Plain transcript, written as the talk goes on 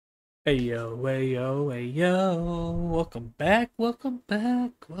Hey yo, hey yo, hey yo. Welcome back, welcome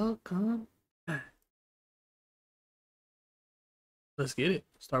back, welcome back. Let's get it.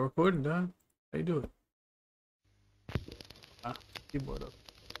 Start recording, dog. How you doing? Ah, keyboard up.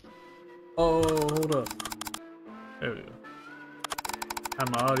 Oh, hold up. There we go. Have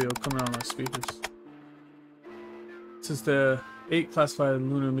my audio coming on my speakers. Since the 8 classified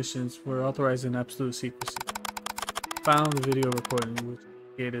lunar missions were authorized in absolute secrecy, found the video recording which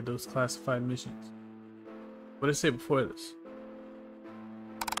indicated those classified missions. What did it say before this?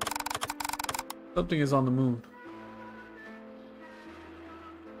 Something is on the moon.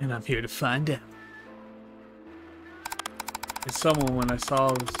 And I'm here to find out. And someone when I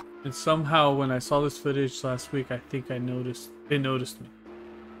saw this, and somehow when I saw this footage last week, I think they noticed me.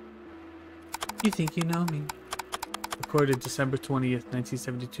 You think you know me? Recorded December 20th,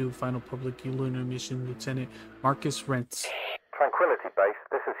 1972, final public lunar mission, Lieutenant Marcus Rentz. Tranquility Base,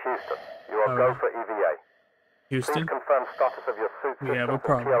 this is Houston. You are go for EVA. Houston, Please confirm status of your suit we have a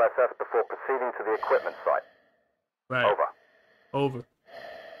systems and problem. PLSS before proceeding to the equipment site. Right. Over. Over.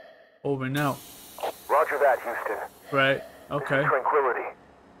 Over now. Roger that, Houston. Right. Okay. This is Tranquility.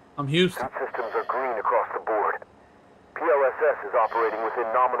 I'm Houston. Suit systems are green across the board. PLSS is operating within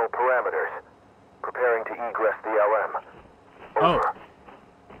nominal parameters. Preparing to egress the LM. Over.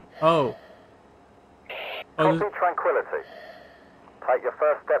 Oh. Copy Tranquility. Take your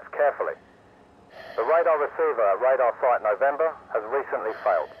first steps carefully. The radar receiver at radar site November has recently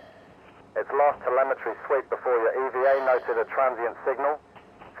failed. Its last telemetry sweep before your EVA noted a transient signal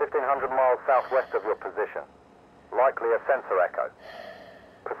 1,500 miles southwest of your position. Likely a sensor echo.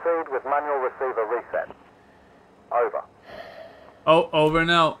 Proceed with manual receiver reset. Over. Oh, over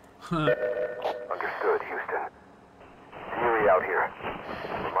now. Understood, Houston. Eerie out here.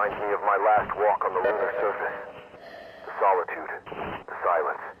 Reminds me of my last walk on the lunar surface. The solitude. The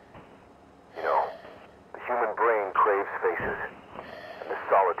silence. You know, the human brain craves faces. And this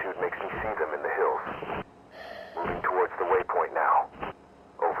solitude makes me see them in the hills. Moving towards the waypoint now.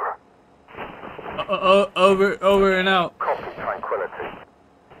 Over. Over and out. Copy Tranquility.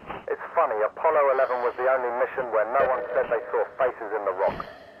 It's funny, Apollo 11 was the only mission where no one said they saw faces in the rocks.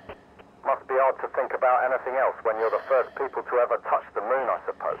 Must be odd to think about anything else when you're the first people to ever touch the moon, I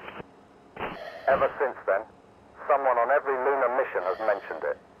suppose. Ever since then, someone on every lunar mission has mentioned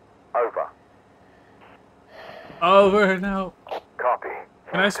it. Over. Over and out. Copy.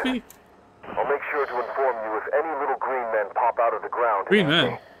 Can I speak? I'll make sure to inform you if any little green men pop out of the ground. Green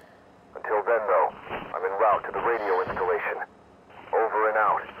men? Until then, though, I'm en route to the radio installation. Over and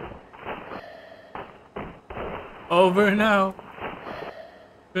out. Over and out.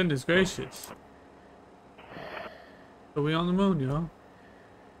 Goodness gracious. So we on the moon, y'all.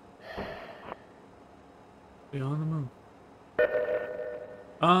 We on the moon.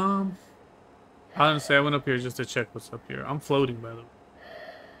 Honestly, I went up here just to check what's up here. I'm floating, by the way.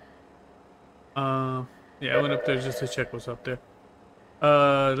 Yeah, I went up there just to check what's up there.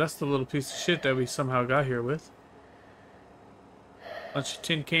 That's the little piece of shit that we somehow got here with. Bunch of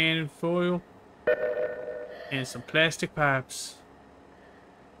tin can foil. And some plastic pipes.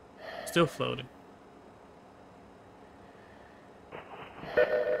 Still floating.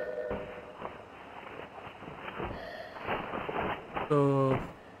 So,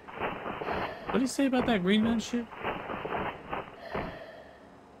 what did he say about that green man shit?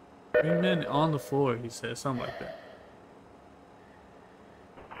 Green men on the floor, he said, something like that.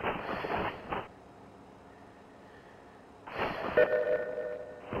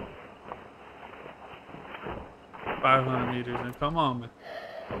 $500 meters, and come on, man.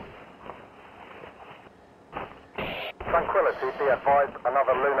 Tranquility, be advised,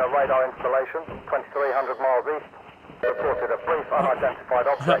 another lunar radar installation, 2,300 miles east. Reported a brief unidentified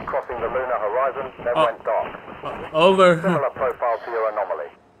object crossing the lunar horizon, then went dark. Over. Similar profile to your anomaly.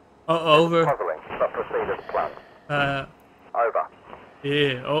 Over. Puzzling, but proceed as planned. Over.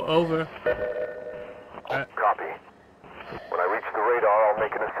 Yeah, over. Copy. When I reach the radar, I'll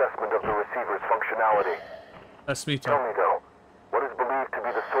make an assessment of the receiver's functionality. That's me Tell talking. me, though, what is believed to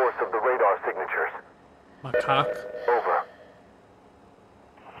be the source of the radar signatures? My cock. Over.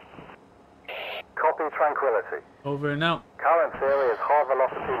 Copy Tranquility. Over and out. Current theory is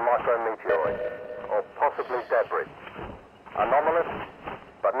high-velocity micrometeoroid, or possibly debris. Anomalous,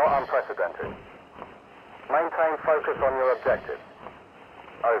 but not unprecedented. Maintain focus on your objective.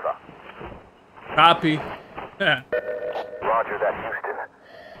 Over. Copy. Yeah. Roger that, Houston.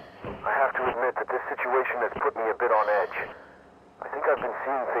 I have to admit that this situation has put me a bit on edge. I think I've been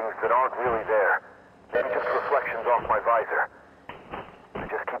seeing things that aren't really there. Maybe just reflections off my visor. I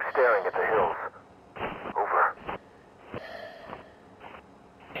just keep staring at the hills. Over.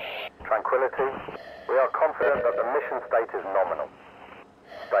 Tranquility, we are confident that the mission state is nominal.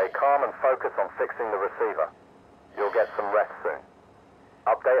 Stay calm and focus on fixing the receiver. You'll get some rest soon.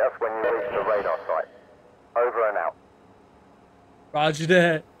 Update us when you reach the radar site. Over and out. Roger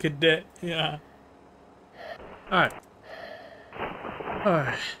that, cadet. Yeah. Alright.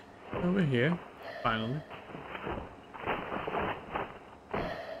 Alright. Over here. Finally.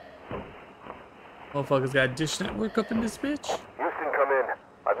 Motherfuckers got dish network up in this bitch. Houston, come in.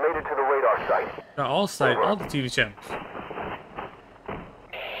 I've made it to the radar site. Got all the TV channels.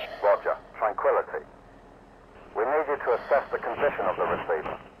 Roger. Tranquility. We need you to assess the condition of the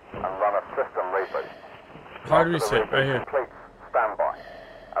receiver and run a system reboot. Hard After the reset, reboot right here. completes, stand by,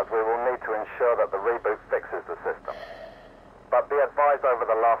 as we will need to ensure that the reboot fixes the system. But be advised, over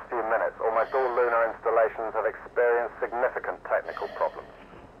the last few minutes, almost all lunar installations have experienced significant technical problems.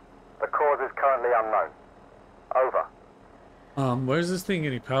 The cause is currently unknown. Over. Where's this thing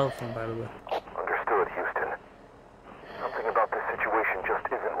getting power from, by the way? Understood, Houston. Something about this situation just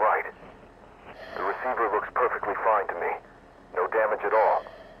isn't right. The receiver looks perfectly fine to me. No damage at all.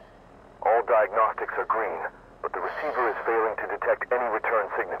 All diagnostics are green, but the receiver is failing to detect any return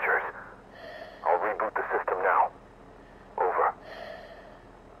signatures. I'll reboot the system now. Over.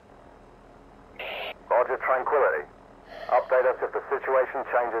 Roger, Tranquility. Update us if the situation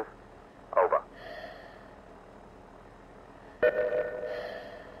changes. Over.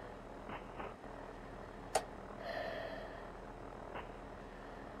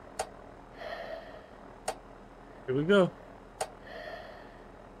 Here we go.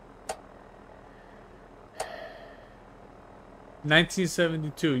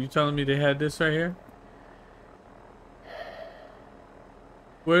 $1972. You telling me they had this right here?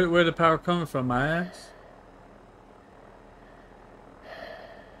 Where the power coming from? My ass?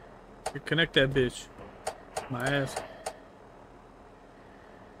 Connect that bitch. My ass.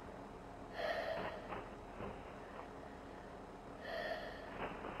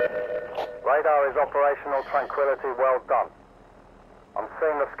 Radar is operational. Tranquility, well done. I'm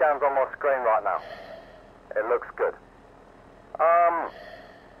seeing the scans on my screen right now. It looks good.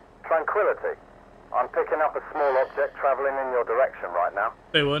 Tranquility. I'm picking up a small object traveling in your direction right now.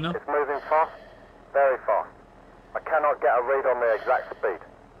 Say what now? It's moving fast, very fast. I cannot get a read on the exact speed.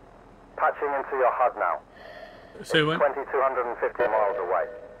 Patching into your HUD now. Say what? 2,250 miles away.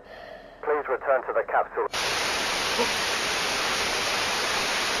 Please return to the capsule.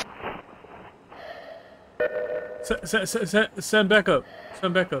 Send back up.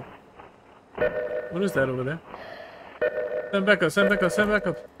 Send back up. What is that over there? Send back up. Send back up. Send back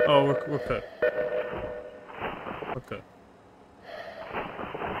up. Oh, we're cut. We're cut.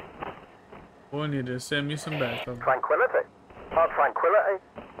 Boy, need to send me some backup. Tranquility. Tranquility.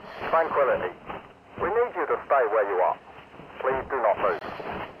 Tranquility. We need you to stay where you are. Please do not move.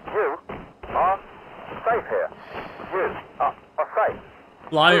 You are safe here. You are safe.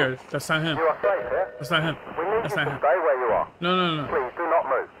 Liar. That's not him. You are safe here. That's not him. We need That's you not to him. stay where you are. No. Please do not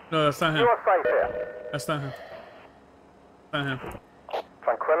move. No, that's not him. You are safe here. That's not him. Not him.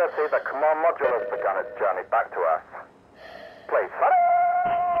 Tranquility, the command module has begun its journey back to Earth. Please,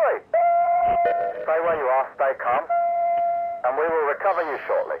 hurry! Stay where you are, stay calm, and we will recover you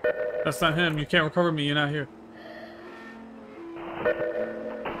shortly. That's not him. You can't recover me. You're not here.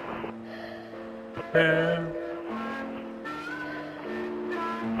 Yeah.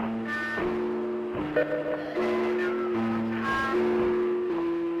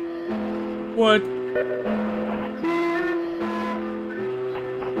 What?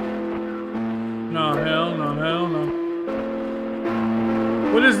 No, hell no.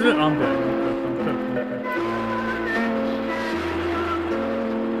 What is it? I'm dead. I'm cooked.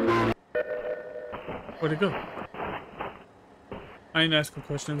 Where'd it go? I ain't asking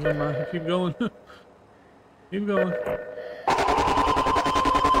questions. I'm not. Keep going. Keep going.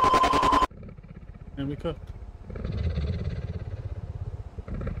 And we cooked.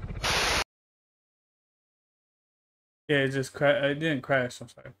 Yeah, it just crashed. It didn't crash. I'm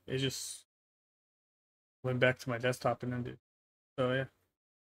sorry. It just went back to my desktop and ended. So yeah,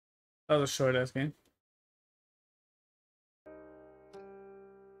 that was a short ass game.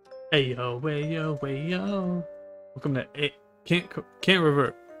 Hey yo, way yo. Welcome to Can't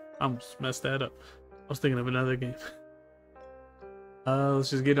Revert. I almost messed that up. I was thinking of another game. Let's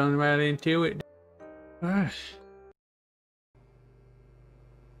just get on right into it. Alright.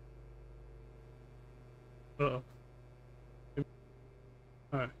 Uh-oh.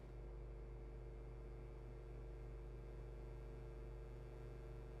 Alright.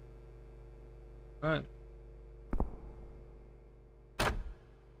 Alright.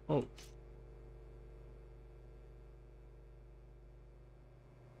 Oh.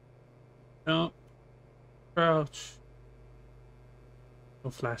 No. Crouch.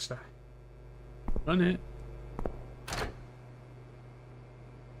 No flashlight. Run it.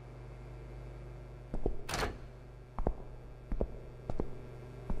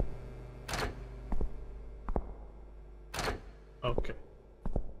 Okay.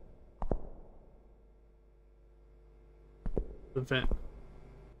 The vent.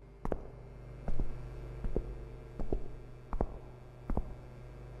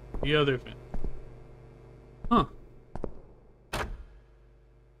 The other vent. Huh.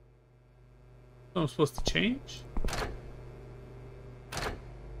 I'm supposed to change?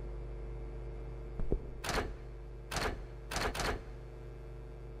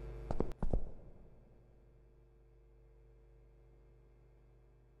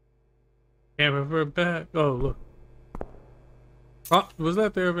 Can't revert back. Oh, look. Oh, was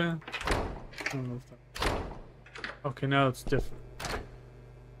that there, man? I don't know if that... Okay, now it's different.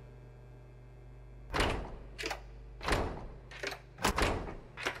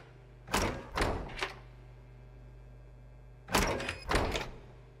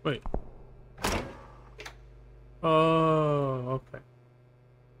 Wait. Oh, okay.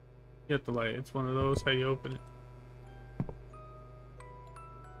 Get the light. It's one of those, how you open it.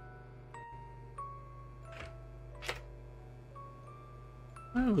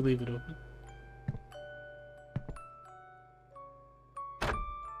 I would leave it open.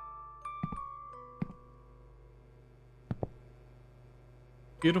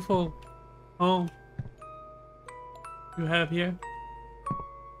 Beautiful home you have here.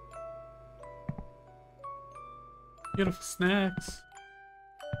 Beautiful snacks.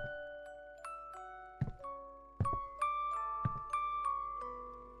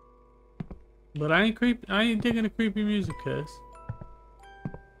 But I ain't digging the creepy music, cuz.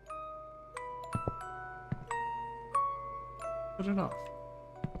 Put it off.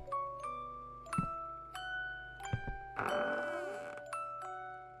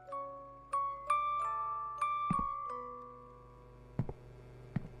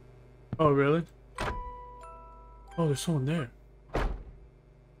 Oh, really? Oh, there's someone there.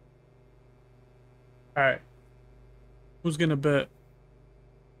 Alright. Who's gonna bet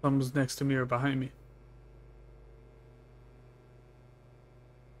someone's next to me or behind me?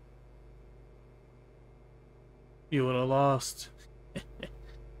 You would have lost.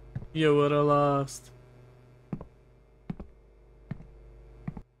 You would have lost.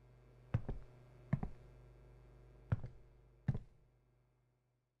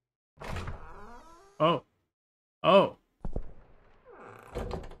 Oh. Oh.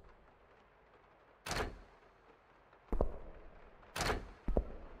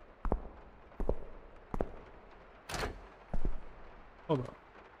 Hold on.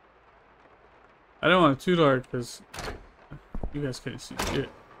 I don't want it too dark because you guys can't see shit.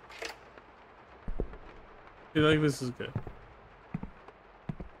 I feel like this is good.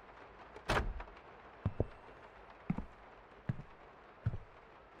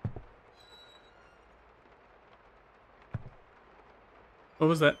 What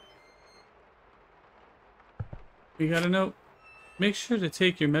was that? We got a note. Make sure to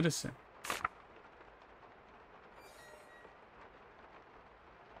take your medicine.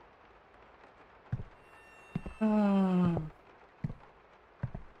 Oh.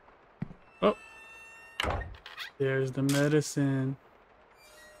 There's the medicine.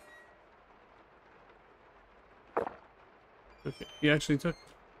 Okay, he actually took it.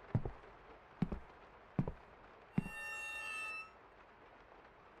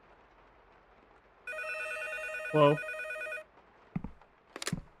 Whoa.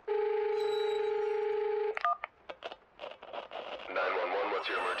 911, what's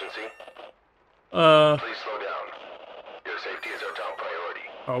your emergency? Please slow down. Your safety is our top priority.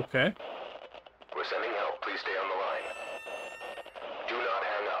 Okay. We're sending help. Please stay on the line. Do not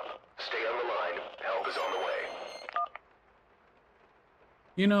hang up. Stay on the line. Help is on the way.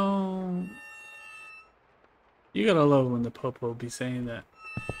 You know, you gotta love when the popo be saying that.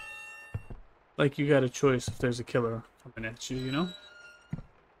 Like you got a choice if there's a killer coming at you, you know?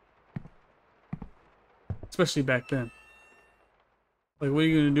 Especially back then. Like, what are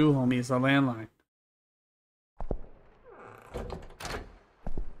you gonna do, homie? It's a landline.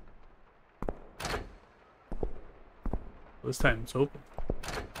 This time it's open.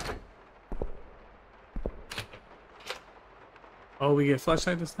 Oh, we get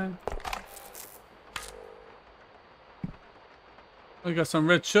flashlight this time? Oh, we got some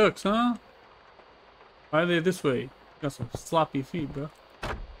red chucks, huh? Why are they this way? Got some sloppy feet, bro.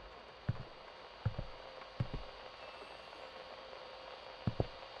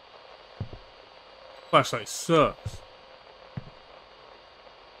 Flashlight sucks.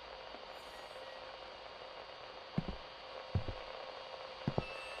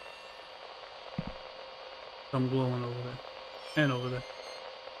 I'm glowing over there. And over there.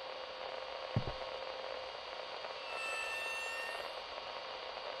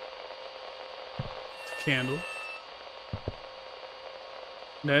 It's a candle.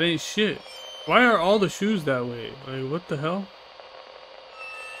 That ain't shit. Why are all the shoes that way? Like, what the hell?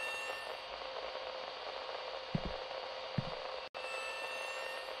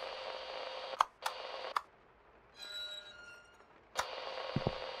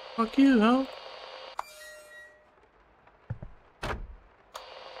 Fuck you, hell.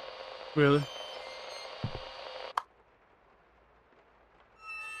 Really?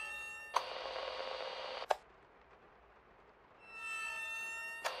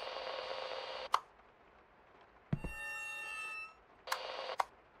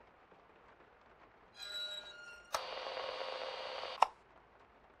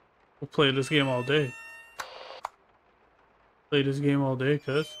 We'll play this game all day. Play this game all day,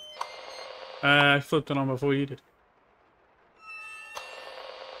 cuz. I flipped it on before you did.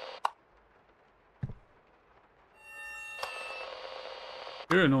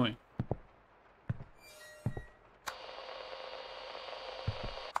 You're annoying.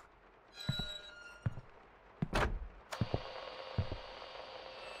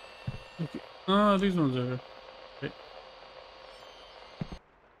 Okay. Oh, these ones are... Okay.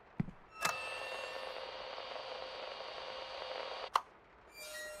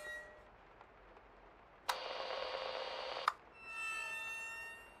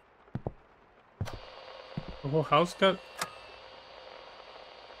 The whole house got...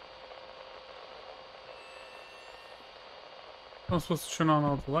 I'm supposed to turn on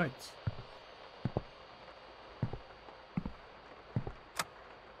all the lights.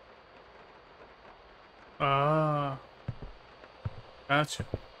 Ah. Gotcha.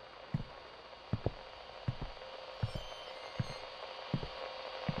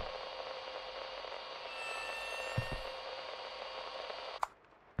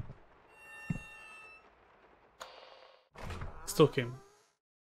 Still came.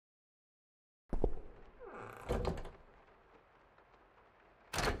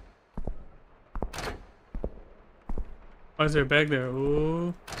 Why is there a bag there?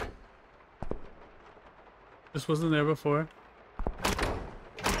 Ooh. This wasn't there before.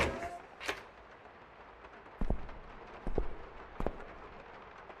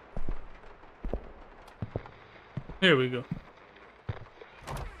 Here we go.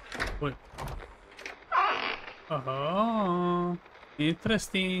 Wait. Oh,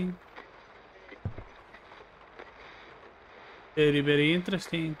 interesting. Very, very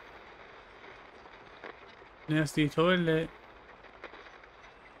interesting. Nasty toilet.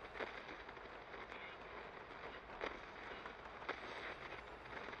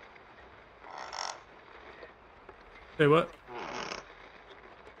 Say what?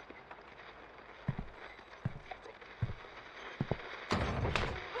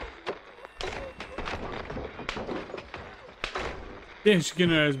 Damn, she's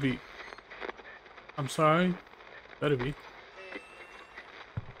getting her ass beat. I'm sorry. Better be. You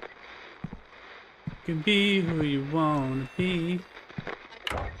can be who you wanna be.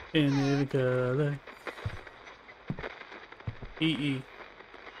 In every color. EE.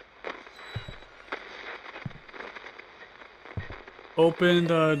 Open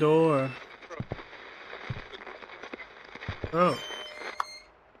the door. Bro.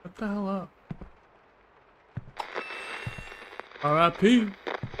 What the hell up? R.I.P.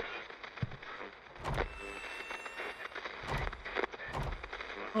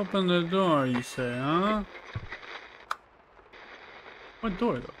 Open the door, you say, huh? What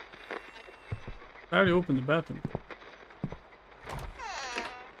door, though? I already opened the bathroom.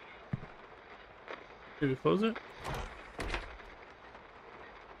 Did we close it?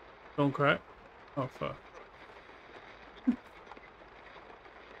 Don't crack. Oh, fuck.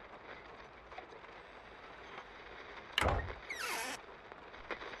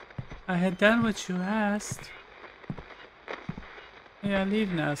 I had done what you asked. Yeah,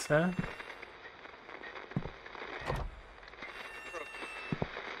 leave now, sir.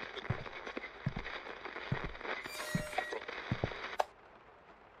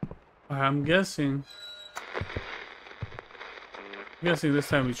 I'm guessing this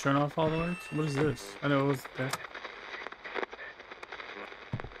time we turn off all the lights? What is this? I know it was there.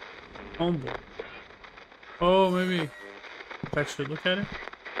 Homeboy. Oh, maybe if I should look at it.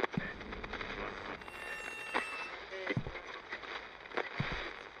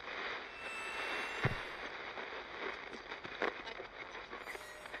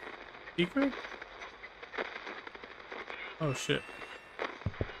 Secret? Oh shit.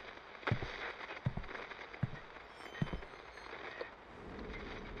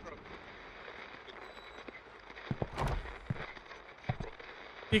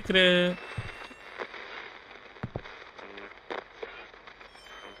 Secret.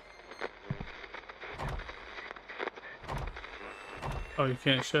 Oh, you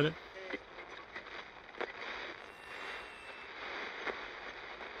can't shut it?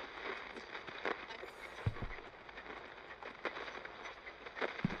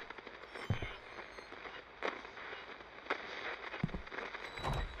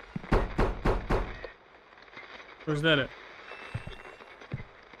 Where's that at?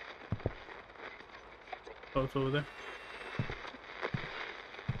 Oh, it's over there.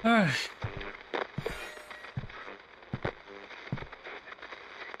 Alright.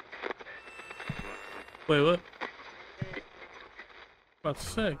 Wait, what? About to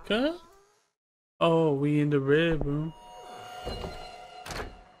say, cut? Oh, we in the red room.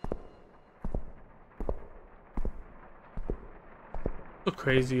 So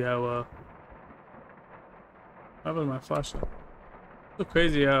crazy how how about my flashlight? So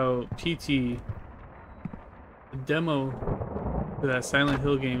crazy how PT, the demo for that Silent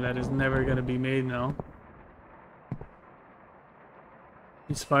Hill game that is never gonna be made now,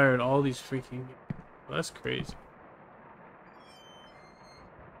 inspired all these freaking games. Well, that's crazy.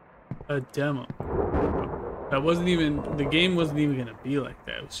 A demo. That wasn't even, the game wasn't even gonna be like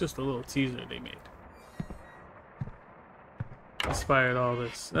that. It was just a little teaser they made. Inspired all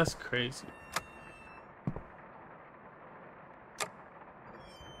this. That's crazy.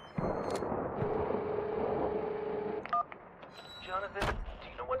 Jonathan, do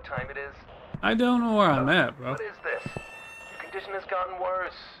you know what time it is? I don't know where I'm at, bro. What is this? Your condition has gotten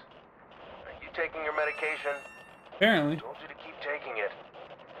worse. Are you taking your medication? Apparently. I told you to keep taking it.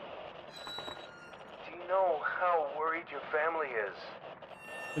 Do you know how worried your family is?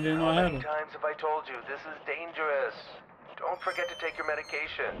 I didn't know How I had many one. times have I told you this is dangerous? Don't forget to take your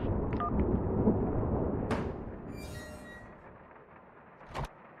medication.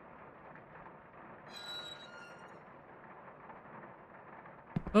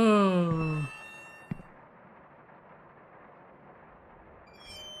 Oh.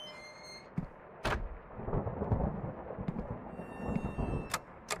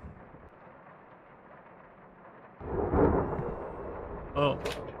 Oh.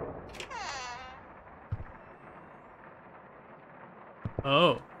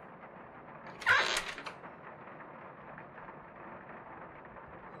 Oh.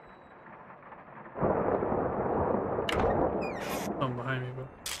 Come behind me, bro.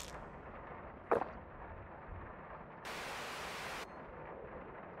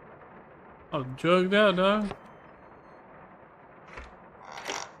 Oh, drugged out, dog.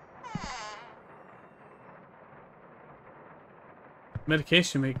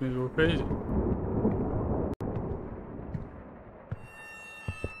 Medication make me go crazy.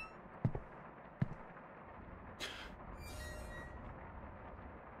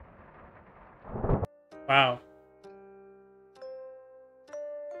 Wow.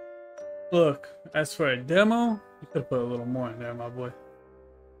 Look, as for a demo, you could have put a little more in there, my boy.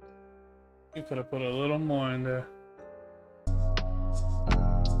 You could have put a little more in there.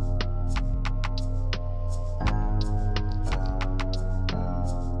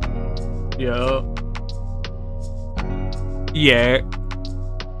 Yo. Yeah.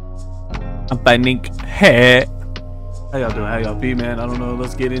 I'm finding hair. How y'all doing? How y'all be, man? I don't know.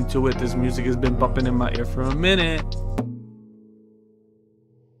 Let's get into it. This music has been bumping in my ear for a minute.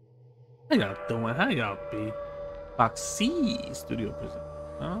 How y'all doing? How y'all be? Foxy Studio present.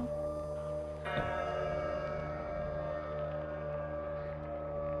 Huh?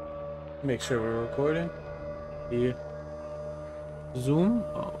 Make sure we're recording. Yeah. Zoom?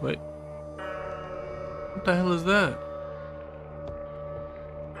 Oh, wait. What the hell is that?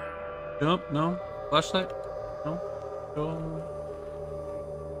 Jump? No. Flashlight? No. Go.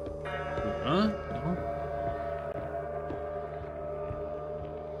 Huh? No.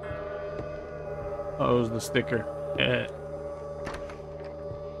 Oh, it was the sticker. Yeah.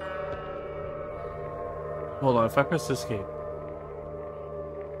 Hold on. If I press escape.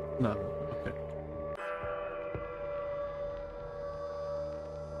 No. Okay.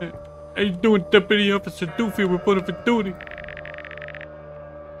 Hey, how you doing, Deputy Officer Doofy, reporting for duty?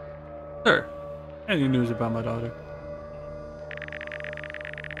 Sir, any news about my daughter?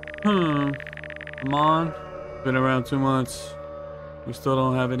 Come on. Been around 2 months. We still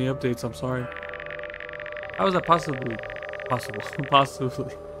don't have any updates, I'm sorry. How is that possibly? Possibly.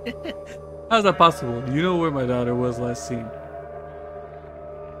 How is that possible? You know where my daughter was last seen.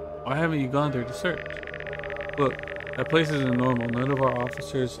 Why haven't you gone there to search? Look, that place isn't normal. None of our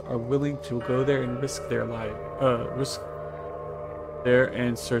officers are willing to go there and risk their life. Risk there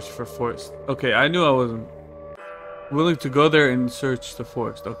and search for Forrest. Okay, I knew I wasn't. Willing to go there and search the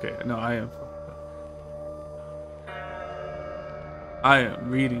forest. Okay, no, I am. I am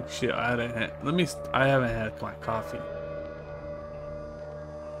reading shit out of hand. I haven't had my coffee.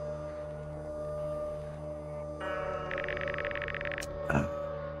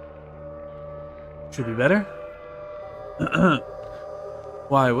 Should be better?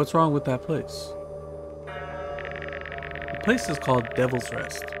 Why? What's wrong with that place? The place is called Devil's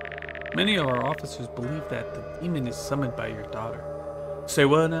Rest. Many of our officers believe that the demon is summoned by your daughter. Say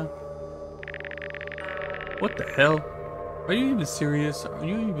what now? What the hell? Are you even serious? Are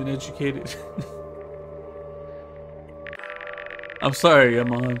you even educated? I'm sorry,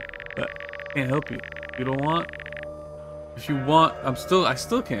 Amon, but I can't help you. You don't want? If you want, I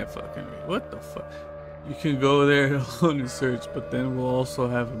still can't fucking read. What the fuck? You can go there alone and search, but then we'll also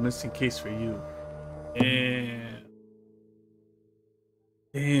have a missing case for you. Damn.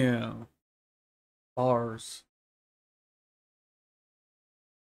 Damn. Bars.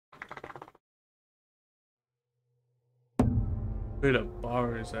 Straight up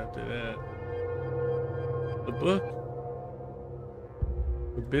bars after that. The book?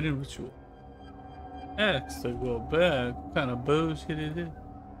 Forbidden Ritual. X to go back. What kind of bullshit is it?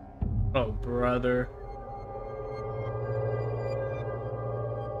 Oh, brother.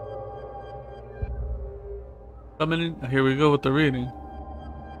 Coming in. Here we go with the reading.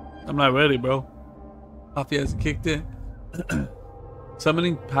 I'm not ready, bro. Coffee hasn't kicked in.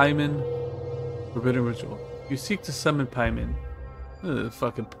 Summoning Paimon. Forbidden Ritual. You seek to summon Paimon.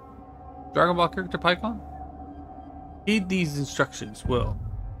 Fucking Dragon Ball character Pycon? Heed these instructions well,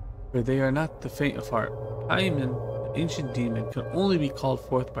 for they are not the faint of heart. Paimon, the ancient demon, can only be called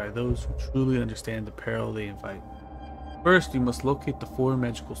forth by those who truly understand the peril they invite. First, you must locate the 4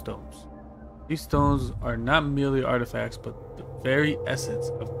 magical stones. These stones are not merely artifacts, but the very essence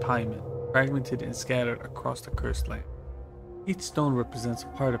of Paimon, fragmented and scattered across the cursed land. Each stone represents a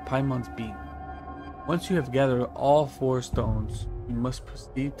part of Paimon's being. Once you have gathered all 4 stones, you must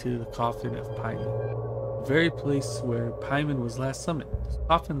proceed to the coffin of Paimon, the very place where Paimon was last summoned. This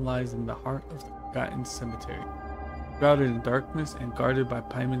coffin lies in the heart of the forgotten cemetery, shrouded in darkness and guarded by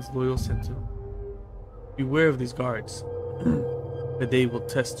Paimon's loyal sentinel. Beware of these guards, for they will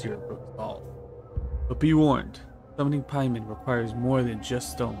test your resolve. But be warned, summoning Paimon requires more than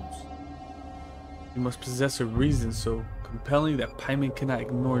just stones. You must possess a reason so compelling that Paimon cannot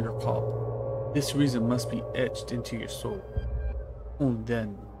ignore your call. This reason must be etched into your soul. Only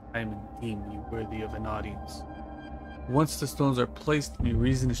then will Paimon deem you worthy of an audience. Once the stones are placed and your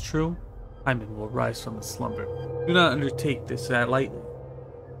reason is true, Paimon will rise from the slumber. Do not undertake this lightly,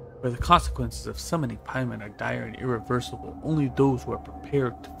 for the consequences of summoning Paimon are dire and irreversible. Only those who are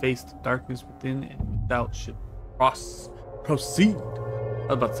prepared to face the darkness within and without should proceed. I was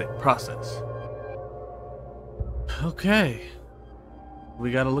about to say process. Okay.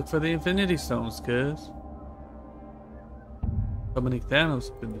 We gotta look for the Infinity Stones, cuz. Summoning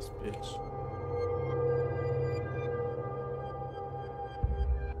Thanos up in this bitch.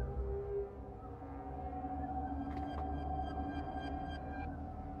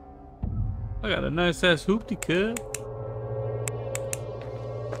 I got a nice ass hoopty cuz.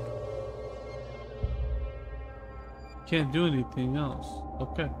 Can't do anything else.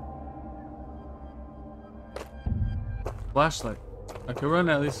 Okay. Flashlight. I can run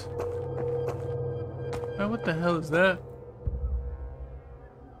at least. Man, what the hell is that?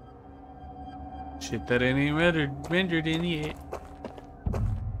 Shit that ain't even rendered in yet.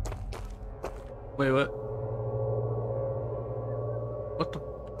 Wait, what? What the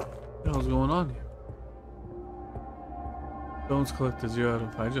hell is going on here? Stones collect a 0 out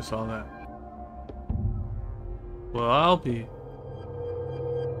of 5. I just saw that. Well, I'll be.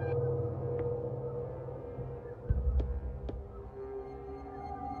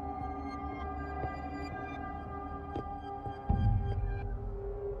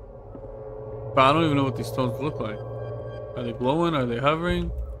 But I don't even know what these stones look like. Are they glowing? Are they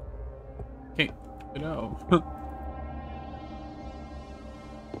hovering? Can't get out. You're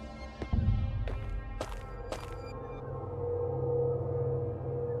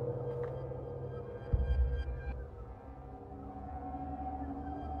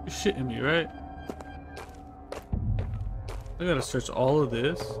shitting me, right? I gotta search all of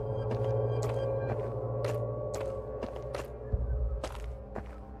this.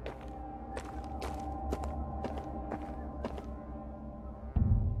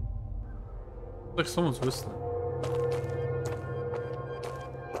 Like someone's whistling.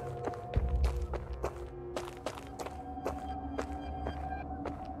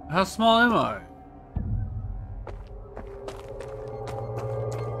 How small am I?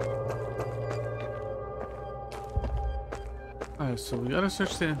 Alright, so we gotta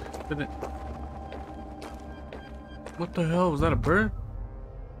search the infinite. What the hell? Was that a bird?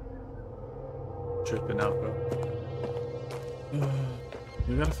 Tripping out, bro.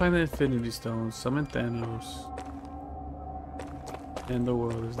 We gotta find the Infinity Stone, summon Thanos. And the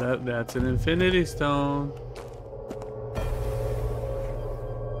world is that's an Infinity Stone.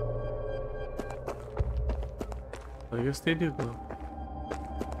 I guess they do glow.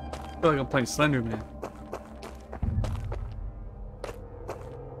 I feel like I'm playing Slender Man.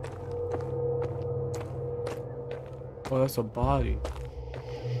 Oh, that's a body.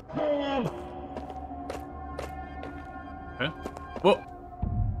 Okay. Whoa!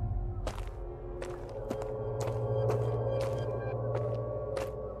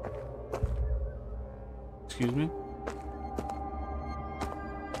 Excuse me?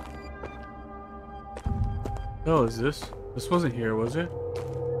 Oh, is this? This wasn't here, was it?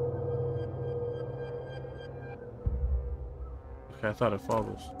 Okay, I thought it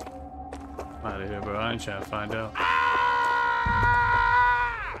follows. I'm out of here, bro. I ain't trying to find out.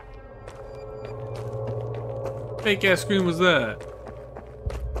 Fake ass scream was that?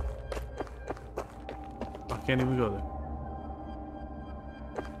 I can't even go there.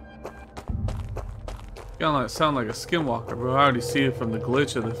 Gotta sound like a skinwalker, bro. I already see it from the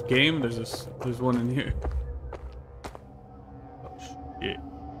glitch of the game. There's one in here. Oh shit.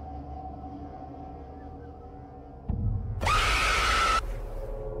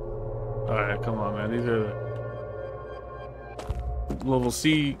 Alright, come on, man. These are the level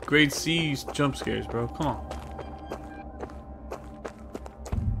C, grade C jump scares, bro. Come on.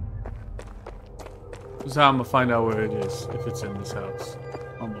 This is how I'm gonna find out where it is, if it's in this house.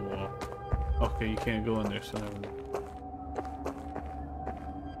 On the wall. Okay, you can't go in there, so never mind.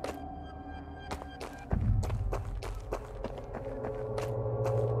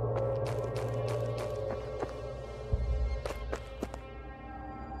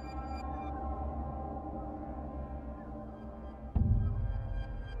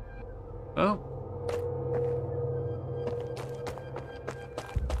 Oh.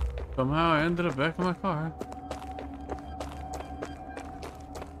 Somehow I ended up back in my car.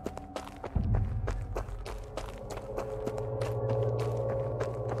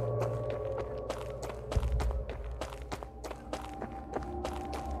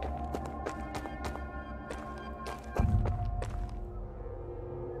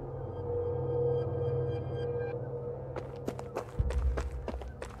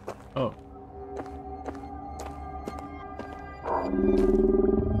 Oh.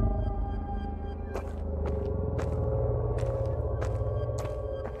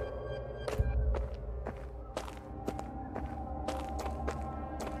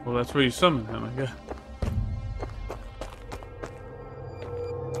 Well, that's where you summon him, I guess.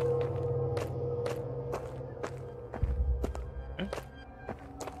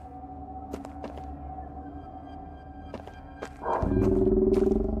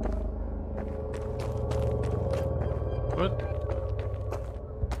 Okay.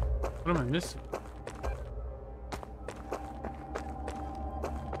 What am I missing?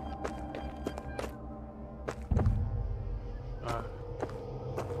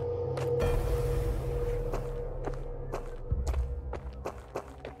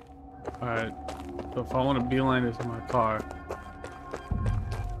 Alright, so if I want to beeline this in my car.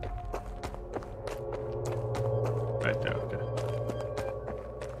 Right there, okay.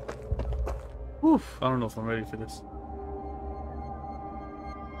 Oof, I don't know if I'm ready for this.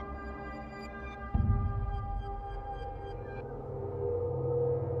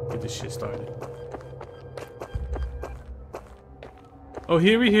 Get this shit started. Oh,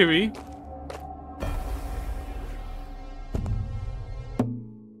 heary.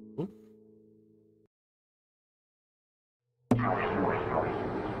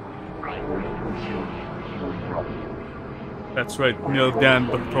 That's right, kneel down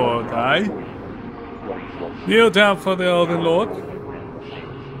before I die. Kneel down for the Elden Lord.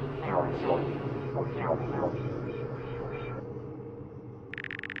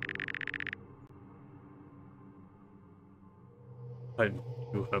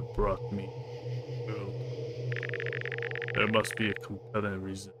 You have brought me world. There must be a compelling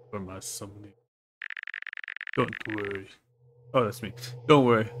reason for my summoning. Don't worry. Oh, that's me. Don't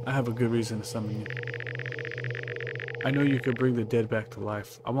worry, I have a good reason to summon you. I know you could bring the dead back to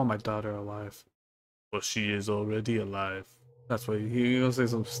life. I want my daughter alive. Well, she is already alive. That's why you're gonna say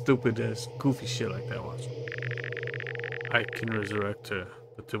some stupid ass goofy shit like that. Watch. I can resurrect her,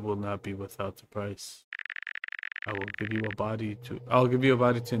 but it will not be without the price. I'll give you a body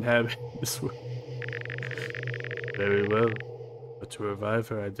to inhabit this world. Very well. But to revive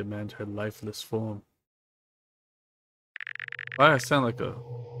her, I demand her lifeless form. Why I sound like a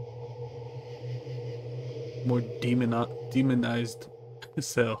more demonized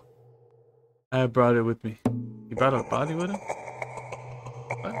cell. I brought it with me. You brought a body with him?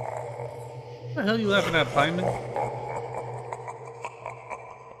 What? What the hell are you laughing at, Pyman?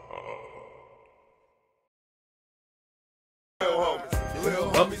 Oh,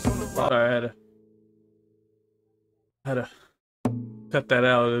 sorry, I had to cut that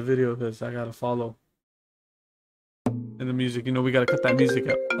out of the video because I gotta follow. And the music, you know, we gotta cut that music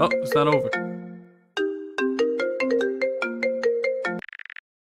out. Oh, it's not over.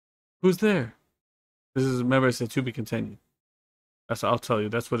 Who's there? This is, remember I said to be continued. That's, I'll tell you,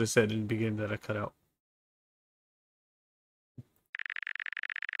 that's what it said in the beginning that I cut out.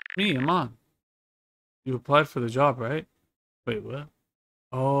 Me, I'm on. You applied for the job, right? Wait, what?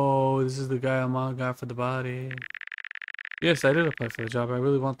 Oh, this is the guy I'm on, guy for the body. Yes, I did apply for the job. I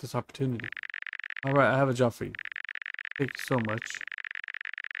really want this opportunity. Alright, I have a job for you. Thank you so much.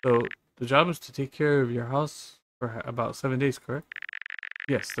 So, the job is to take care of your house for about 7 days, correct?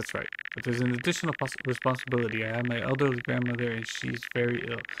 Yes, that's right. But there's an additional responsibility. I have my elderly grandmother and she's very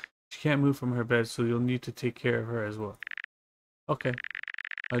ill. She can't move from her bed, so you'll need to take care of her as well. Okay.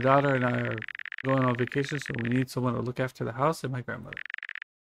 My daughter and I are going on vacation, so we need someone to look after the house and my grandmother.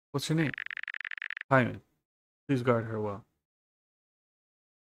 What's your name? Hyman. Please guard her well.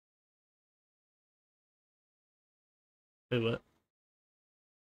 Wait, what?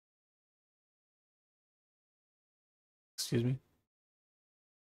 Excuse me?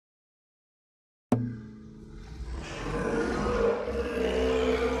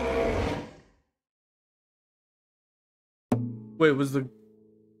 Wait, was the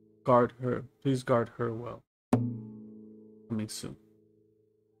guard her? Please guard her well. Coming soon.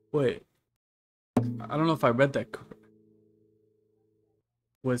 Wait. I don't know if I read that correct.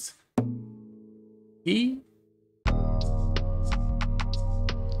 Was he?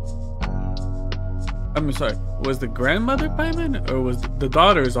 I'm sorry. Was the grandmother Pyman? Or was the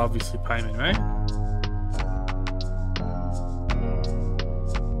daughter is obviously Pyman, right?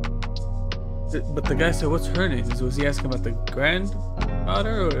 But the guy said, what's her name? Was he asking about the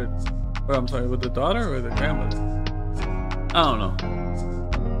granddaughter or I'm sorry, with the daughter or the grandmother? I don't know.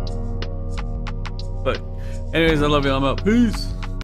 But anyways, I love you. I'm out. Peace.